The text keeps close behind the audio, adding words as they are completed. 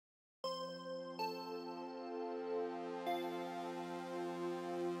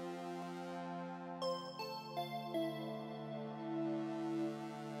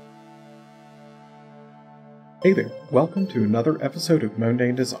Hey there, welcome to another episode of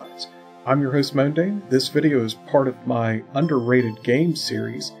Mondane Designs. I'm your host Mondane. This video is part of my underrated games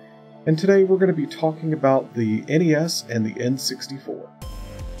series, and today we're going to be talking about the NES and the N64.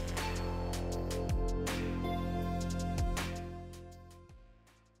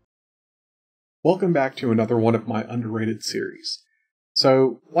 Welcome back to another one of my underrated series.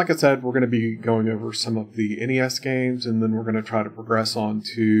 So, like I said, we're going to be going over some of the NES games, and then we're going to try to progress on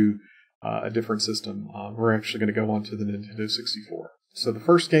to a different system. We're actually going to go on to the Nintendo 64. So the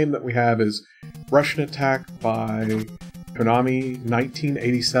first game that we have is Russian Attack by Konami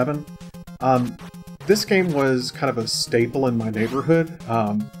 1987. This game was kind of a staple in my neighborhood.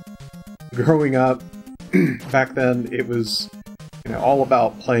 Growing up, back then it was all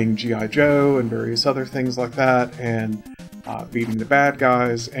about playing G.I. Joe and various other things like that, and beating the bad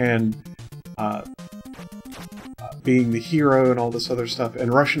guys, and being the hero and all this other stuff,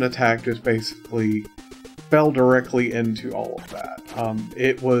 and Russian Attack just basically fell directly into all of that.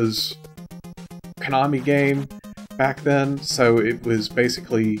 It was a Konami game back then, so it was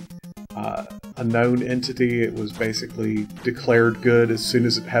basically a known entity. It was basically declared good as soon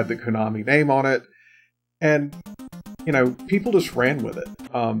as it had the Konami name on it, and people just ran with it.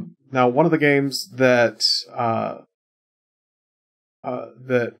 Now, one of the games that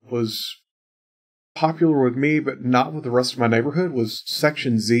that was popular with me, but not with the rest of my neighborhood, was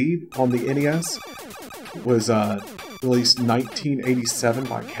Section Z on the NES. It was released 1987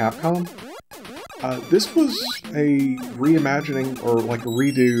 by Capcom. This was a reimagining, or like a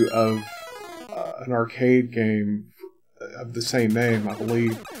redo of an arcade game of the same name, I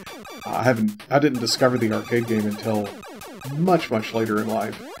believe. I didn't discover the arcade game until much later in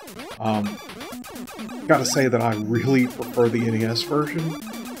life. Gotta say that I really prefer the NES version.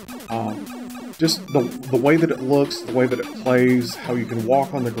 Just the way that it looks, the way that it plays, how you can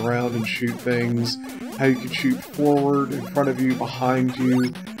walk on the ground and shoot things, how you can shoot forward, in front of you, behind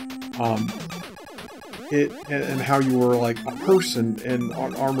you, and how you were like a person in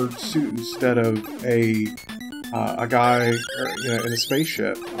an armored suit instead of a guy in a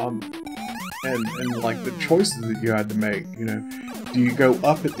spaceship, and like the choices that you had to make. Do you go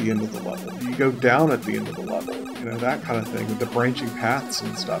up at the end of the level? Do you go down at the end of the level? That kind of thing, with the branching paths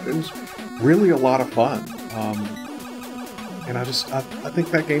and stuff. It was really a lot of fun. And I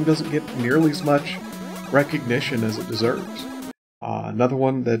think that game doesn't get nearly as much recognition as it deserves. Another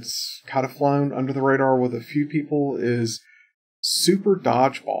one that's kind of flown under the radar with a few people is Super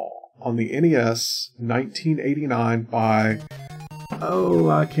Dodgeball on the NES 1989 by,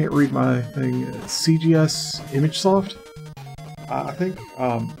 I can't read my thing, CGS ImageSoft? I think,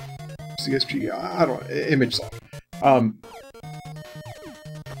 CSG, I don't know, ImageSoft.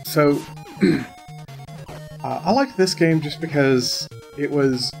 So, I liked this game just because it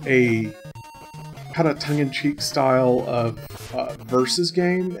was a kind of tongue-in-cheek style of versus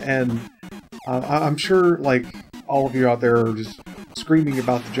game, and I'm sure, like, all of you out there are just screaming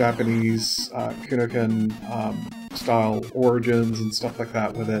about the Japanese Kunoken style origins and stuff like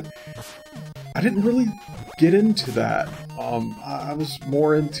that with it. I didn't really get into that. I was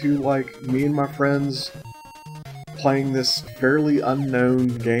more into, like, me and my friends playing this fairly unknown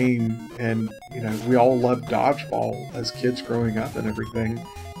game, and we all loved dodgeball as kids growing up and everything.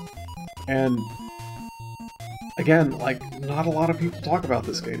 And again, like, not a lot of people talk about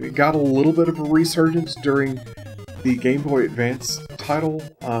this game. It got a little bit of a resurgence during the Game Boy Advance title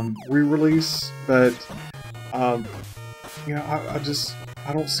re-release, but I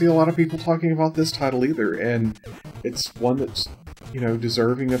don't see a lot of people talking about this title either, and it's one that's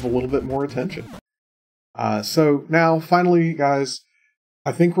deserving of a little bit more attention. So now, finally, guys,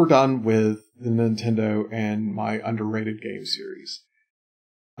 I think we're done with the Nintendo and my underrated game series.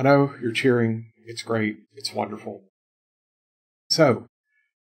 I know you're cheering. It's great. It's wonderful. So,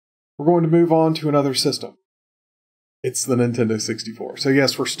 we're going to move on to another system. It's the Nintendo 64. So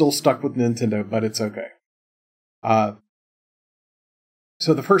yes, we're still stuck with Nintendo, but it's okay.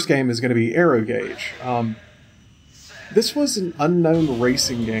 So the first game is going to be Aero Gauge. This was an unknown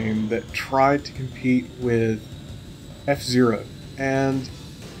racing game that tried to compete with F-Zero, and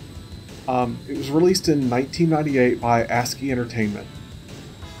it was released in 1998 by ASCII Entertainment.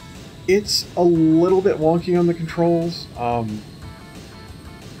 It's a little bit wonky on the controls.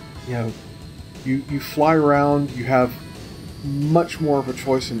 You fly around, you have much more of a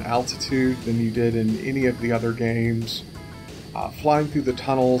choice in altitude than you did in any of the other games. Flying through the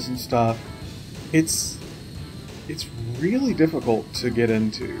tunnels and stuff. It's really difficult to get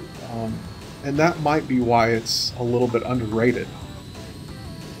into, and that might be why it's a little bit underrated.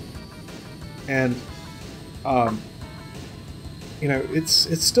 And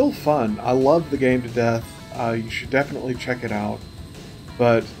it's still fun. I love the game to death. you should definitely check it out.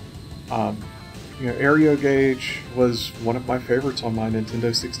 But Aereo Gauge was one of my favorites on my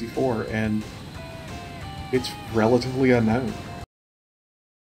Nintendo 64, and it's relatively unknown.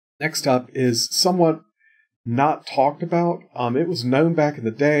 Next up is somewhat not talked about. It was known back in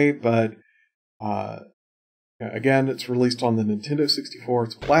the day, but again, it's released on the Nintendo 64.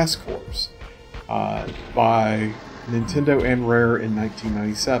 It's Blast Corps by Nintendo and Rare in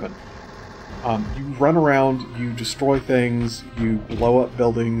 1997. You run around, you destroy things, you blow up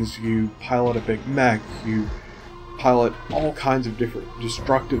buildings, you pilot a big mech, you pilot all kinds of different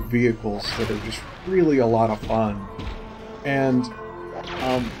destructive vehicles that are just really a lot of fun. And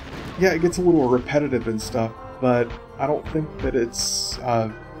yeah, it gets a little repetitive and stuff, but I don't think that it's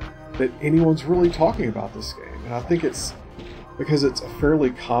that anyone's really talking about this game. And I think it's because it's a fairly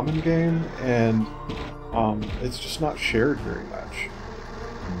common game, and it's just not shared very much.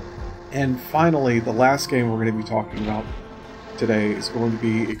 And finally, the last game we're going to be talking about today is going to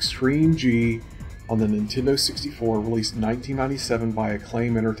be Extreme G on the Nintendo 64, released in 1997 by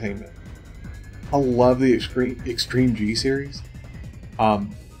Acclaim Entertainment. I love the Extreme G series,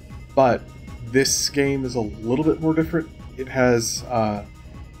 but this game is a little bit more different. It has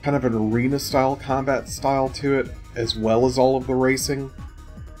kind of an arena-style combat style to it, as well as all of the racing.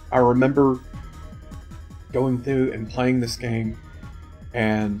 I remember going through and playing this game,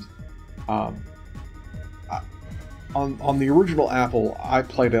 and on the original Apple, I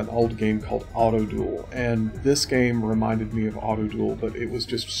played an old game called Auto Duel, and this game reminded me of Auto Duel, but it was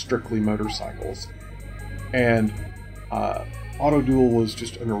just strictly motorcycles. And Auto Duel was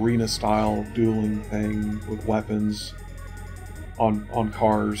just an arena-style dueling thing with weapons on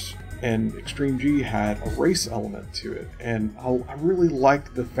cars, and Extreme G had a race element to it, and I really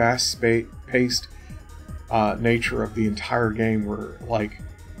liked the fast-paced nature of the entire game, where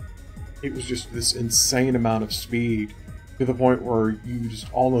it was just this insane amount of speed to the point where you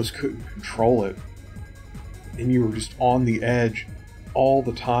just almost couldn't control it, and you were just on the edge all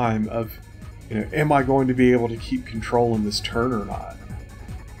the time of, am I going to be able to keep controlling this turn or not?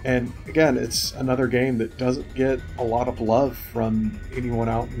 And again, it's another game that doesn't get a lot of love from anyone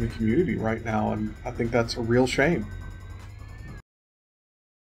out in the community right now, and I think that's a real shame.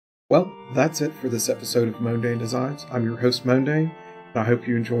 Well, that's it for this episode of Mondane Designs. I'm your host, Mondane, and I hope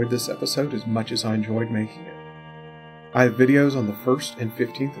you enjoyed this episode as much as I enjoyed making it. I have videos on the 1st and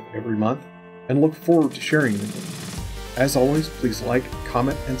 15th of every month, and look forward to sharing them with you. As always, please like,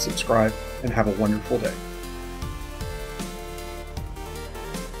 comment, and subscribe, and have a wonderful day.